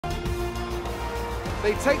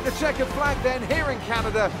They take the checkered flag then here in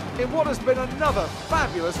Canada in what has been another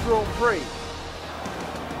fabulous Grand Prix.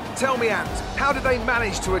 Tell me, Ant, how did they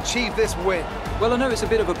manage to achieve this win? Well, I know it's a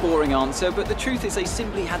bit of a boring answer, but the truth is they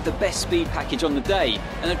simply had the best speed package on the day,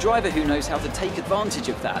 and a driver who knows how to take advantage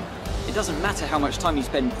of that. It doesn't matter how much time you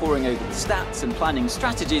spend poring over the stats and planning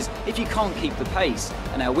strategies if you can't keep the pace,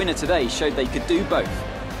 and our winner today showed they could do both.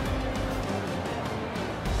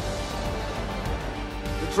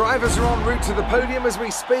 The drivers are en route to the podium as we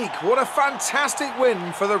speak. What a fantastic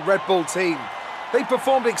win for the Red Bull team. They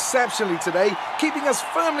performed exceptionally today, keeping us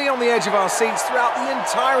firmly on the edge of our seats throughout the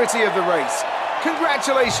entirety of the race.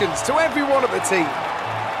 Congratulations to everyone at the team.